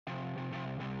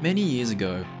Many years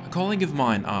ago, a colleague of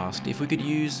mine asked if we could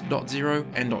use .0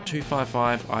 and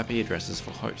 .255 IP addresses for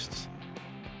hosts.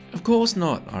 Of course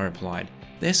not, I replied.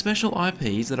 They're special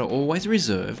IPs that are always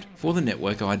reserved for the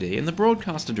network ID and the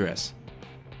broadcast address.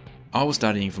 I was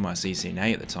studying for my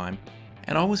CCNA at the time,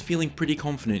 and I was feeling pretty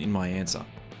confident in my answer.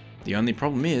 The only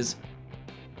problem is,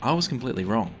 I was completely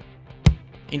wrong.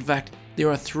 In fact, there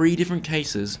are 3 different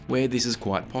cases where this is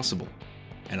quite possible,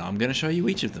 and I'm going to show you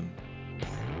each of them.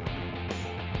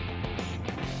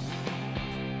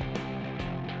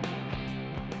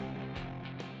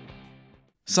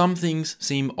 Some things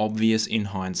seem obvious in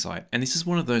hindsight, and this is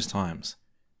one of those times.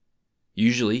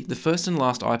 Usually, the first and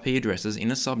last IP addresses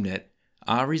in a subnet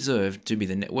are reserved to be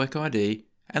the network ID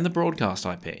and the broadcast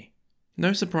IP.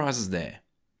 No surprises there.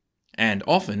 And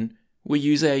often, we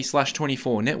use a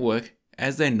 /24 network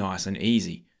as they're nice and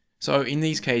easy. So in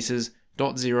these cases,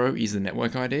 .0 is the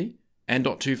network ID and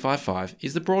 .255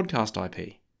 is the broadcast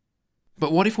IP.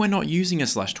 But what if we're not using a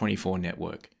 /24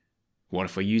 network? What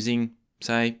if we're using,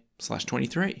 say,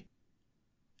 /23?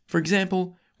 For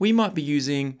example, we might be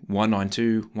using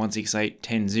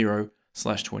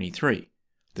 192.168.10.0/23.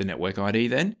 The network ID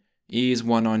then is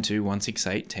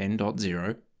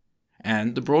 192.168.10.0,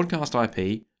 and the broadcast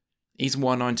IP is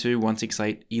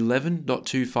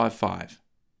 192.168.11.255.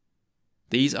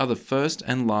 These are the first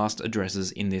and last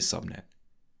addresses in this subnet.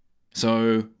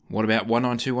 So what about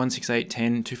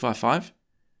 192.168.10.255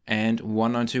 and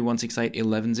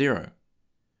 192.168.11.0?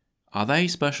 Are they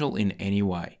special in any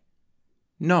way?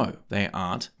 No, they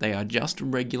aren't. They are just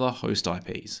regular host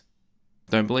IPs.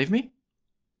 Don't believe me?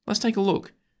 Let's take a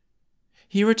look.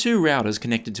 Here are 2 routers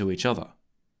connected to each other.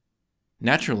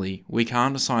 Naturally, we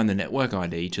can't assign the network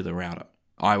ID to the router.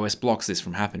 iOS blocks this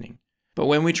from happening. But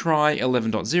when we try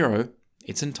 11.0,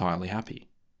 it's entirely happy.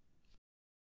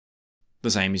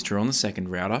 The same is true on the second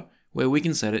router, where we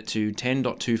can set it to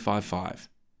 10.255.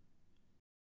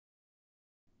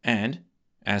 And,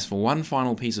 as for one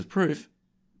final piece of proof,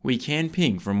 we can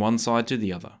ping from one side to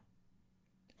the other.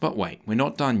 But wait, we're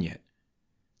not done yet.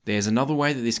 There's another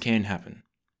way that this can happen.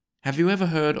 Have you ever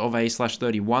heard of a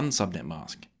 /31 subnet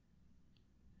mask?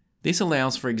 This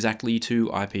allows for exactly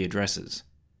 2 IP addresses.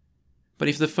 But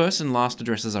if the first and last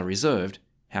addresses are reserved,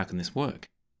 how can this work?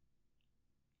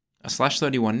 A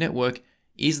 /31 network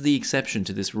is the exception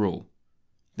to this rule.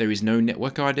 There is no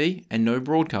network ID and no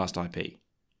broadcast IP.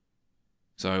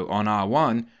 So on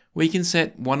R1, we can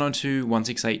set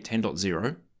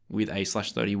 192.168.10.0 with a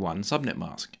 /31 subnet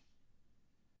mask.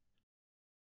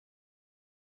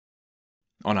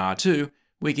 On R2,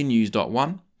 we can use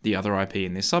 .1, the other IP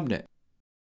in this subnet.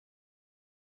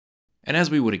 And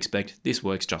as we would expect, this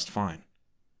works just fine.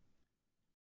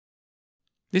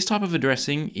 This type of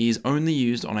addressing is only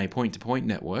used on a point-to-point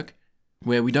network,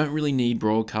 where we don't really need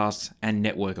broadcasts and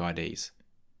network IDs.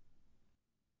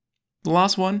 The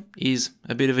last one is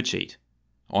a bit of a cheat.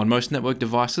 On most network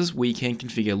devices, we can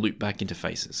configure loopback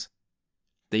interfaces.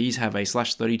 These have a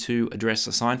 /32 address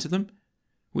assigned to them,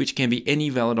 which can be any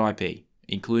valid IP,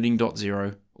 including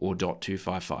 .0 or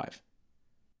 .255.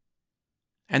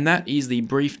 And that is the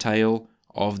brief tale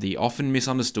of the often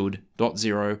misunderstood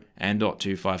 .0 and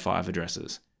 .255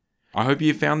 addresses. I hope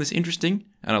you found this interesting,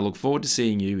 and I look forward to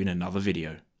seeing you in another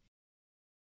video.